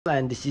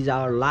And this is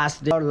our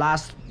last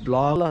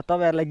vlog. ल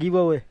तपाईहरुलाई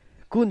गिभअवे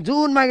कुन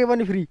जुन मागे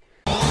पनि free.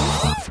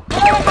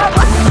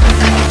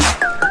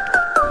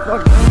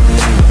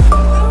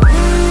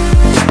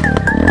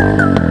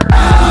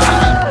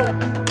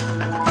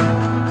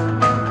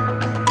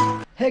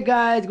 Hey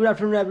guys, good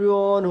afternoon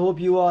everyone. Hope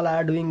you all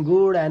are doing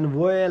good and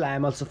well. I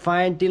am also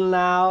fine till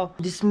now.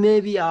 This may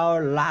be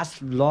our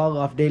last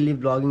vlog of daily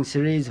vlogging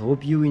series.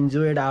 Hope you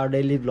enjoyed our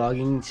daily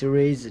vlogging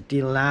series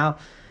till now.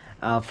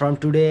 From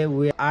today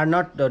we are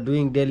not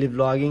doing daily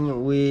vlogging.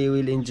 We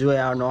will enjoy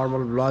our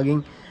normal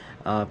vlogging.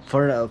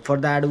 For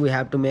that we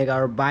have to make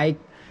our bike.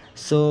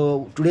 So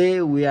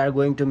today we are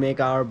going to make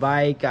our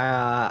bike.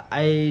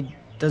 I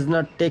does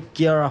not take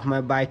care of my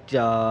bike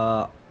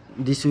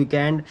this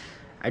weekend.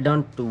 I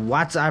don't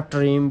watch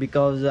after him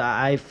because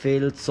I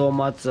feel so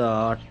much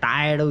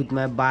tired with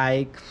my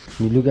bike.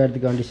 You look at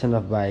the condition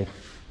of bike.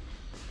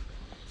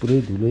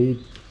 पुरै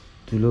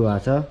धुलो भएको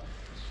छ.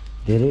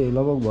 धेरै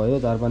लगभग भयो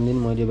 4-5 दिन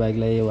मैले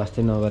बाइकलाई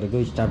वास्तै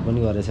नगरेको, स्टार्ट पनि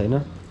गरे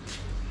छैन.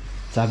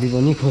 चाबी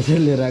पनि खोजेर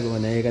लिएर आएको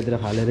भने एकातिर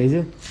फाले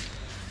रहेछु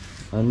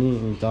अनि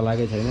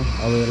चलाकै छैन.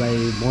 अब यसलाई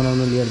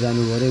बनाउन लिएर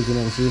जानु पर्यो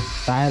किनभने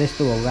टायर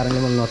यस्तो भएको कारणले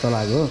मैले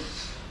नचलाएको हो.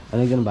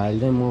 अनि एकजना भाइले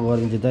चाहिँ म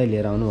गरिदिन्छु दाइ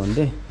लिएर आउनु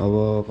भन्थे. अब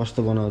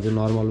कस्तो बनाउँछु,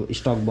 नर्मल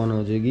स्टक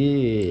बनाउँछु कि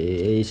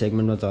यही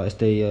सेगमेन्टमा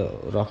यस्तै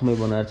रफमै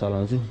बनाएर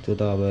चलाउँछु त्यो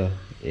त अब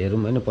हेरौँ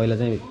हैन. पहिला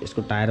चाहिँ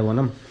यसको टायर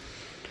बनाऊँ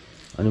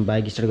अनि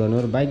बाइक स्टार्ट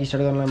गर्नु. बाइक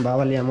स्टार्ट गर्नलाई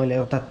बाबाले यहाँ मैले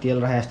एउटा तेल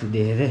राखे जस्तो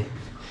देखेको थिएँ.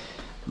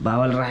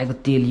 बाबाले राखेको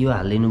तेल यो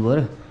हालिदिनु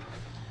पर्यो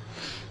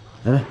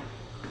हैन.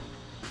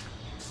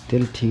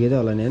 तेल ठिकै त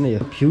होला नि हैन. यो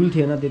फ्युल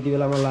थिएन त्यति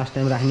बेला म लास्ट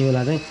टाइम राख्ने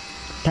बेला चाहिँ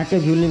ठ्याक्कै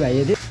फ्युल नि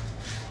भाइएको थियो.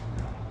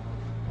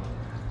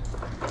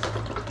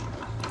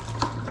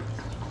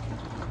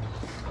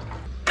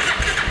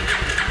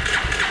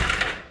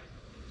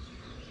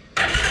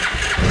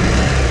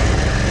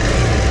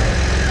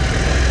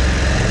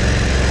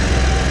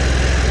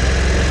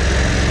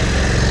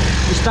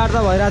 स्टार्ट त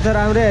भइरहेको छ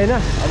राम्रै हैन.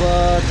 अब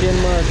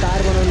चेनमा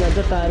टायर बनाउनु जान्छ.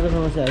 टायरको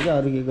समस्या हो कि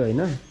अरू केको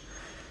हैन.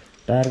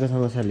 टायरको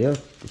समस्याले हो.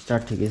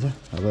 स्टार्ट ठिकै छ.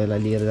 अब यसलाई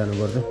लिएर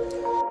जानुपर्छ.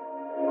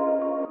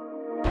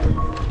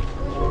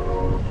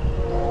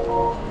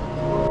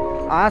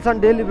 आजसम्म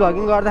डेली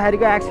भ्लगिङ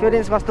गर्दाखेरिको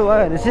एक्सपिरियन्स कस्तो भयो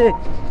भनेपछि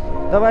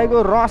तपाईको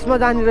रसमा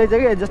जाने रहेछ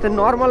कि. जस्तै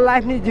नर्मल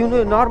लाइफ नि जिउनु,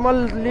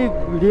 नर्मल्ली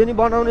भिडियो नि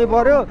बनाउनै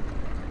पर्यो.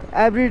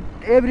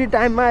 एभ्री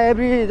टाइममा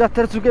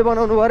जत्रो सुकै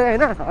बनाउनु पर्यो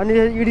हैन. अनि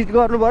एडिट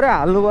गर्नु पर्यो,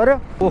 हाल्नु पर्यो.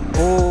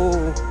 ओहो,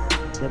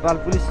 नेपाल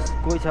पुलिस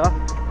कोही छ?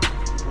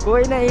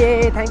 कोही नै.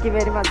 Thank you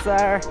very much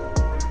sir.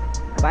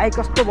 Bike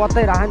कस्तो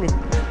बत्ताइरह नि.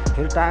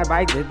 फेरि टायर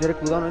बाइक धेरै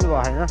कुदाउनु नि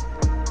भएन.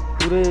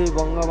 पुरै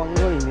बङ्ग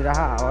हिँडिरह,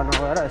 हावा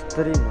नभएर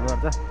यस्तरी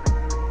हिँड्नुपर्छ.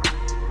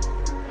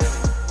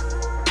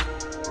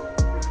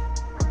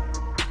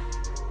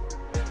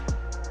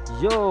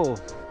 यो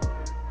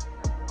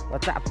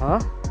बच्चा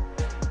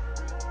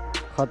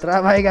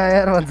खतरा बाइक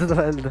आएर भन्छ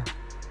तपाईँले त.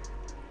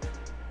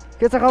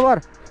 के छ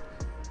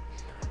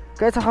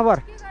खबर?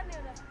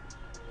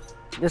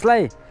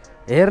 यसलाई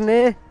हेर्ने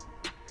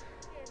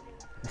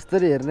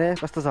यस्तरी हेर्ने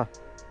कस्तो छ?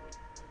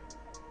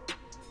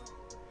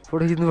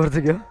 फोटो खिच्नुपर्छ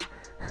क्या.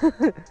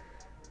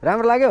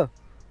 राम्रो लाग्यो?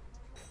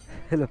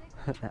 हेलो,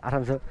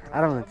 आराम छ?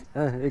 आराम हुन्छ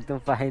एकदम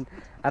फाइन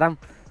आराम.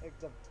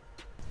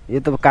 यो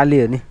त काली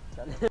हो नि.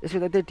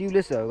 यसको त त्यही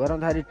ट्युबलेस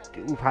गराउँदाखेरि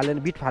फालेन,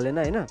 बिट फालेन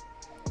हैन.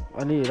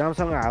 अनि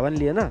राम्रोसँग हावा नि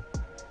लिएन.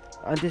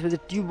 अनि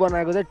त्यसपछि ट्युब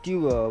बनाएको चाहिँ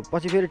ट्युब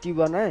पछि फेरि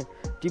ट्युब बनाएँ.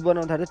 ट्युब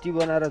बनाउँदाखेरि ट्युब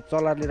बनाएर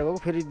चलाएर लिएर गएको,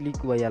 फेरि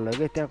लिक भइहाल्यो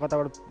क्या. त्यहाँ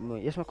कताबाट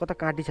यसमा कता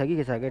काँटी छ कि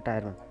के छ क्या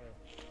टायरमा.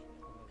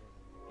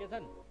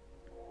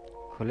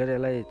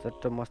 खोलेर यसलाई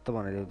चट्ट मस्त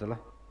बनाइदियो त ल.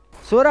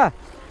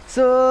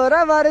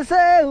 16 वर्ष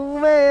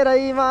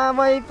उमेरैमा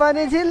मै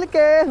पनि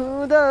झिल्के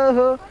हुँदो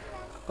हो.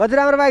 कति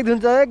राम्रो बाइक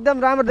धुन्छ, एकदम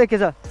राम्रो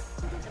देखेछ.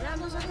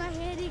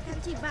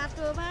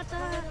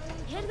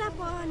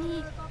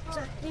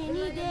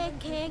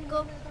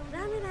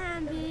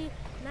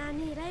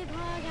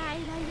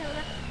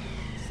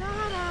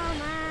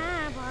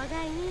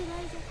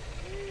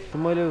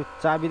 मैले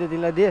चाबी त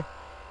तिमीलाई दिएँ.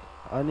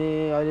 अनि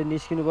अहिले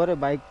निस्किनु पर्यो.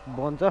 बाइक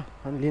बन्छ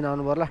अनि लिन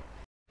आउनु पर्ला.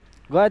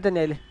 गयो त नि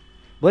अहिले.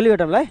 भोलि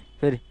भेटौँला है.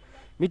 फेरि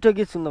मिठो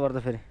गीत सुन्नुपर्छ.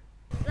 फेरि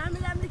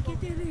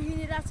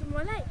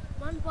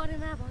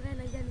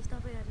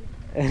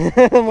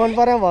मन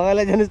परेमा भगाइ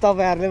लैजानुहोस्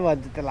तपाईँहरूले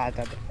भन्छ त्यो लास्ट.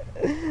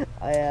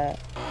 आया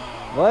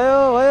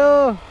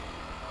भयो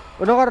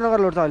नगर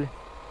लोड छ अहिले.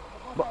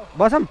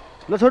 बसौँ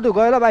ल. छोटु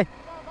गयो ल. बाई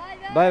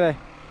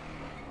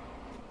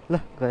ल.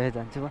 गए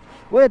जान्छु म.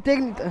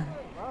 टेक्निक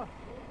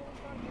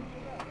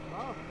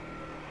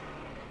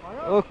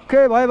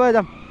ओके भयो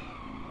जाम.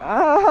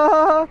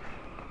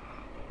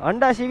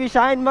 हन्डा सिबी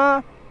साइनमा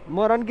म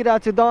रन्किरहेको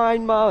छु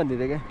दाइनमा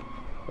भनिदिँदै क्या.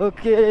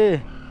 ओके,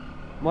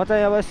 म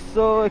चाहिँ अब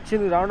यसो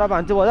एकछिन राउन्ड अप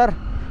हान्छु बजार.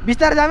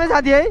 बिस्तारै जामै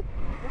साथी है.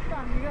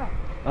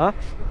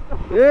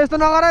 यस्तो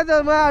नगर है.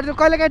 म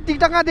कहिले काहीँ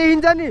टिकटकमा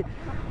देखिन्छ नि,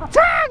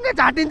 छ्याङ्गै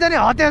झाटिन्छ नि,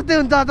 हो त्यस्तै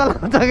हुन्छ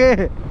हुन्छ कि.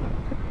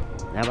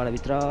 यहाँबाट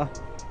भित्र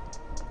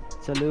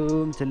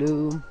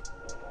चलुम.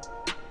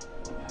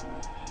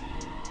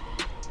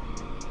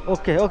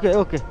 Okay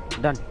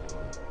done.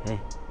 Hey,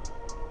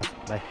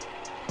 bye.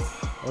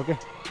 Okay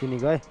तिनी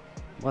गए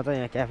म त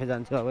यहाँ क्याफे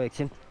जान्छु अब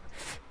एकछिन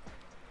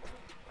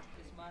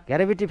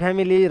ग्राभिटी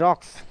फ्यामिली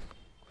रक्स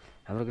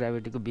हाम्रो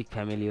ग्राभिटीको बिग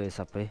फ्यामिली हो यो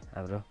सबै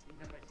हाम्रो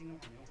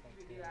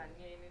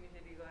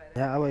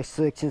यहाँ अब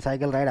यसो एकछिन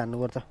साइकल राइड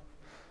हान्नुपर्छ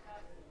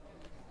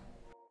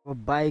अब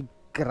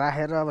बाइक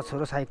राखेर अब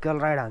छोरो साइकल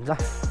राइड हान्छ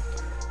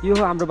यो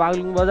हो हाम्रो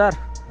बागलुङ बजार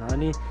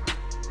अनि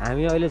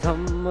हामी अहिले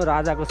छौँ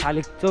राजाको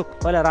शालिग चोक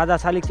पहिला राजा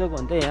शालिग चोक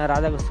भन्थ्यो यहाँ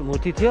राजाको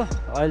मूर्ति थियो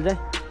अहिले चाहिँ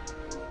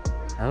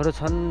हाम्रो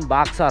छन्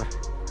बाक्सर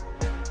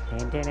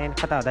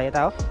कता हुँदा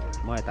यता हो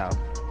म यता हो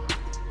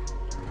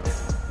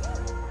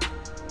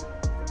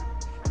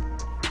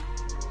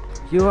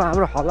यो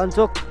हाम्रो हलन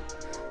चोक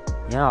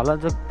यहाँ हलन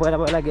चोक पहिला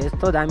पहिला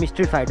यस्तो दामी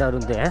स्ट्रिट फाइटरहरू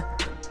हुन्थ्यो यहाँ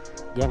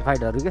ग्याङ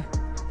फाइटहरू के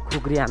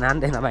खुकुरी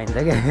हान्दैन पाइन्छ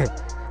क्या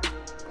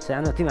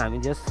सानो थियौँ हामी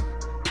जस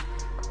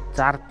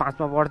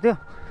 4-5 मा पढ्थ्यो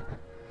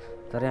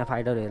तर यहाँ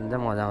फाइटर हेर्नु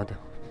चाहिँ मजा आउँथ्यो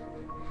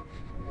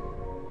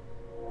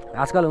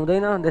आजकल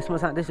हुँदैन देशमा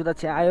शान्तिसुरक्षा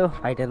छ्यायो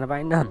फाइट हेर्न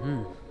पाइन्न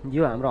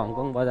यो हाम्रो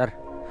हङकङ बजार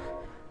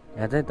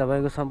यहाँ चाहिँ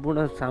तपाईँको सम्पूर्ण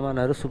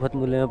सामानहरू सुपथ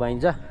मूल्यमा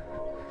पाइन्छ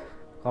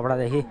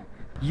कपडादेखि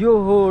यो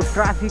हो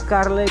ट्राफिक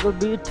कार्यालयको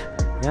बिट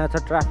यहाँ छ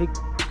ट्राफिक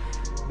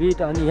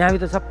बिट अनि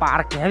यहाँभित्र छ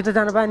पार्क यहाँभित्र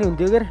जानु पाए नि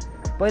हुन्थ्यो के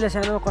पहिला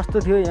सानोमा कस्तो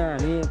थियो यहाँ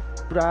हामी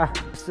पुरा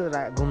यसो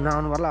घुम्न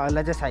आउनु पर्ला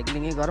अहिले चाहिँ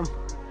साइक्लिङै गरौँ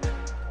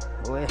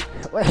ओए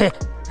ओए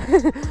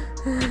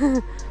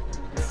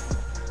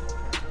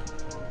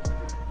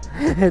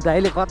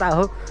दाइले कता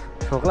हो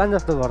ठोक्ला नि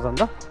जस्तो गर्छ नि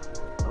त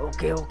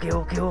okay okay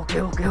okay okay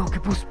okay okay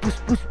पुस पुस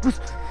पुस पुस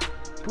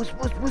पुस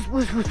पुस पुस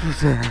पुस पुस पुस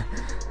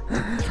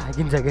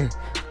थाकिन्छ के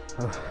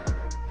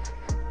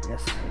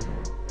यस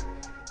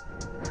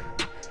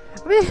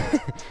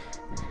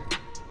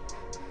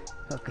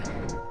ओके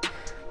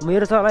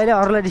मेरो चलाइले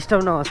अरूलाई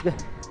डिस्टर्ब नहोस् के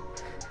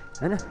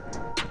होइन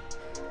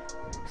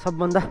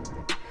सबभन्दा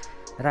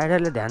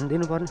राइडरले ध्यान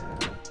दिनुपर्ने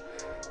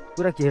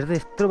पुरा घेर त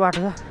यत्रो बाटो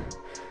छ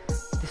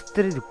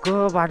त्यस्तै ढुक्क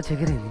बाटो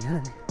छेकेर हिँडिन्छ नि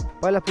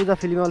पहिला पूजा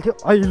फिल्म हल थियो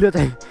अहिले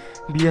चाहिँ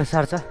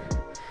बिएसआर छ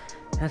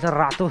यहाँ छ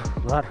रातो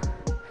घर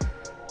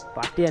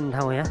पार्टी हान्ने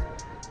ठाउँ यहाँ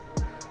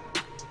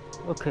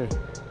ओके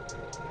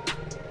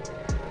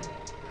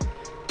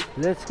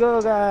लेट्स गो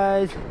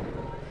गाइज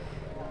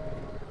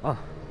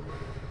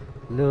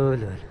लो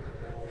लो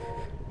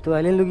तँ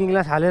अहिले लुकिङ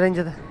ग्लास हालेर हिँड्छ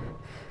त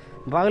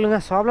बागलुङमा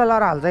सबलाई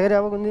लाएर हाल्छ के अरे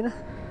अब कुन दिन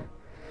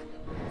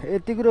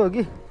यति कुरो हो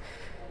कि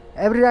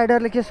एभ्री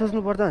राइडरले के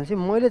सोच्नुपर्छ भने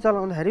चाहिँ मैले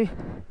चलाउँदाखेरि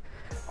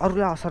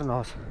अरूलाई असर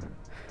नहोस्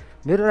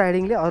मेरो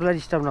राइडिङले अरूलाई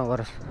डिस्टर्ब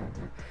नगरोस्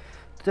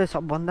त्यो चाहिँ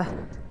सबभन्दा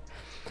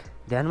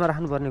ध्यानमा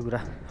राख्नुपर्ने कुरा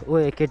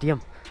ओ केटिएम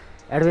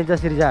एडभेन्चर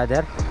सिरिज आयो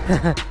यार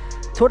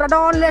छोटा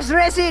डन लेट्स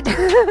रेस इट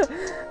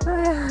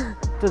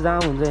त्यो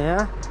जाम हुन्छ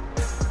यहाँ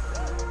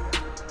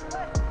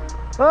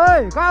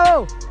ओइ कहाँ हो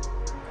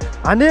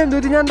हान्ने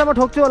 2-3 जना त म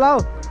ठोक्छु होला हौ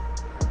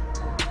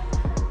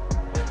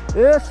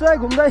यसै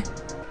घुम्दै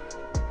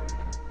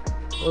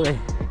ओए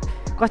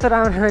कस्तो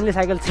राम्रो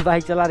साइकल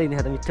बाइक चलाएर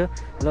हिँडेको त मिठो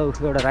ल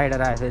एउटा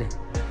राइडर आयो फेरि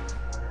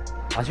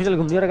हस्पिटल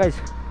घुम्दियो र गाइस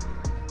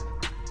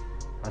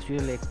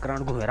हस्पिटल एक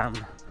राउन्ड घुमेर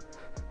आउनु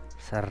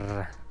सर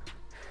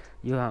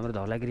यो हाम्रो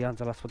धौलागिरी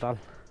अञ्चल अस्पताल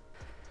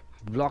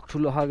ब्लक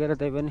ठुलो खगेर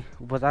त्यही पनि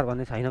उपचार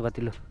भन्ने छैन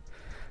कतिलो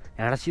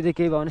यहाँबाट सिधै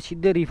केही भयो भने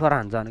सिधै रिफर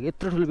हान्छ भने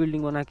यत्रो ठुलो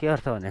बिल्डिङ बनाएको के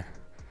अर्थ भने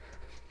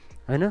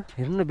होइन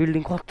हेर्नु न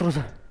बिल्डिङ कत्रो छ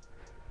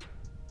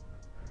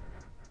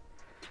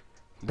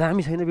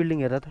दामी छैन बिल्डिङ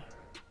हेर्दा त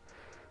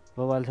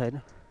बबाल छैन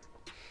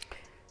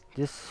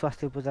त्यस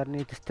स्वास्थ्य उपचार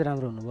नि त्यस्तै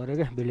राम्रो हुनु पऱ्यो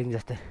क्या बिल्डिङ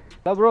जस्तै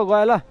ल ब्रो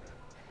गयो ल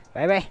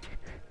बाई बाई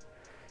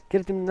के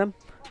अरे तिम्रो नाम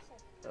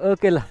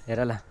ओके ल हेर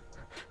ल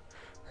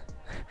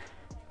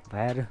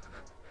भाइहरू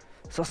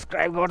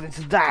सब्सक्राइब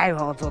गरिदिन्छु जाए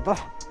आउँछ त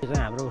यो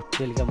चाहिँ हाम्रो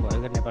टेलिकम भयो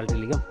क्या नेपाल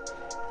टेलिकम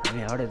हामी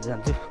यहाँबाट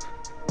जान्छु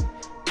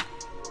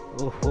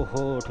ओहो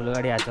हो ठुलो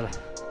गाडी आएछ ल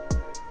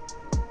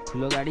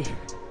ठुलो गाडी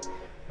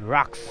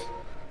रक्स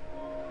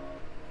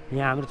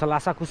यहाँ हाम्रो छ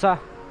लासा कुसा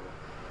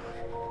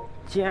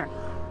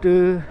च्याट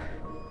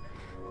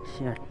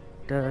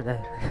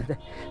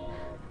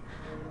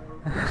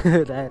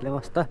दाइहरूले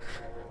मस्त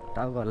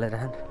टाउको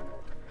हल्लाइरहन्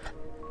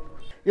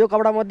यो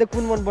कपडा मध्ये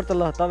कुन मनपर्छ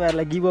ल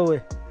तपाईँहरूलाई गिभ अवे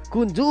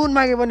कुन जुन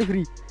मागे पनि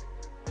फ्री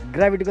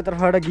ग्राभिटीको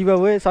तर्फबाट गिभ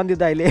अवे सन्दीप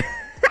दाइले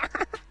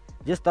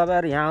जस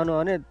तपाईँहरू यहाँ आउनु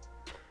भने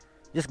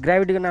जस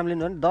ग्राभिटीको नाम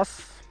लिनु भने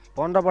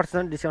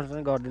 10-15% डिस्काउन्ट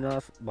पनि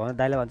गरिदिनुहोस् भने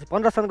दाइले भन्छ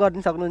 15%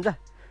 गरिदिनु सक्नुहुन्छ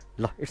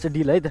ल इट्स अ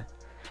डिल है त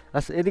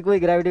हस् यदि कोही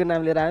ग्राभिटीको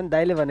नाम लिएर आयो भने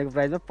दाइले भनेको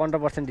प्राइसमा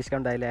 15%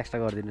 डिस्काउन्ट दाइले एक्स्ट्रा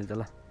गरिदिनुहुन्छ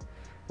ल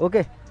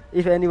ओके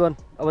इफ एनी वान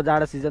अब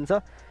जाडो सिजन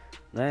छ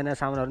नयाँ नयाँ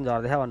सामानहरू पनि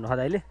झर्दैछ भन्नुभयो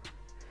दाइले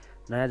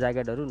नयाँ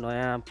ज्याकेटहरू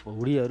नयाँ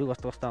हुडीहरू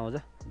कस्तो कस्तो आउँछ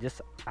जस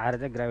आएर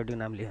चाहिँ ग्राभिटीको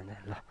नाम लियो भने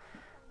ल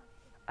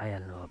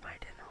आइहाल्नु हो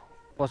पाइटेन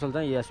पसल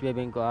चाहिँ एसबिआई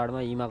ब्याङ्कको आडमा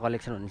इमा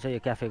कलेक्सन हुन्छ यो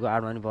क्याफेको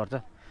आडमा पनि पर्छ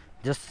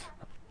जस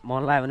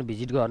मन लाग्यो भने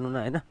भिजिट गर्नु न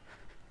होइन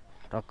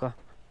टक्क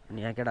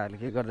अनि यहाँ केटाहरूले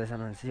के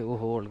गर्दैछन् भने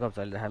ओहो वर्ल्ड कप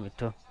चलिरहेको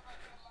मिठो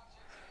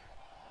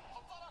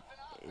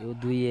यो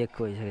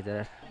 2-1 भइसक्यो त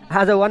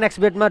आज 1x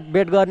बेटमा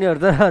बेट गर्नेहरू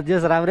त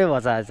जस राम्रै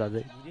भएछ आज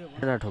अझै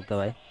ठोक त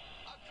भाइ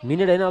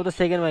मिनेट होइन अब त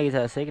सेकेन्ड मागि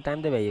छ सेकेन्ड टाइम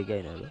त भइयो क्या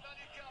होइन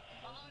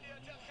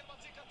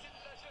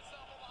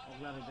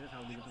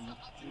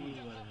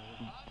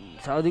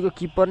साउदीको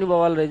किपर नि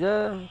बवाल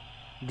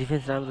रहेछ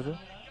डिफेन्स राम्रो छ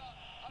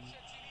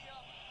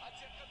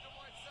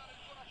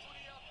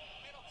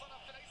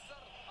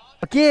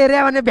के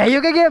हेरे भने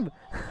भ्याइयो के game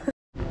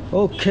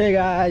Okay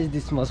guys,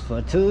 this much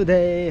for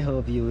today.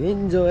 Hope you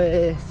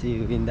enjoy. See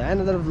you in the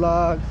another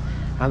vlog.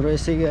 हाम्रो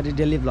यसै गरी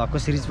डेली भ्लगको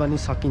सिरिज पनि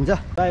सकिन्छ.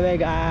 Bye bye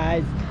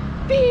guys.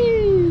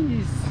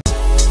 Peace.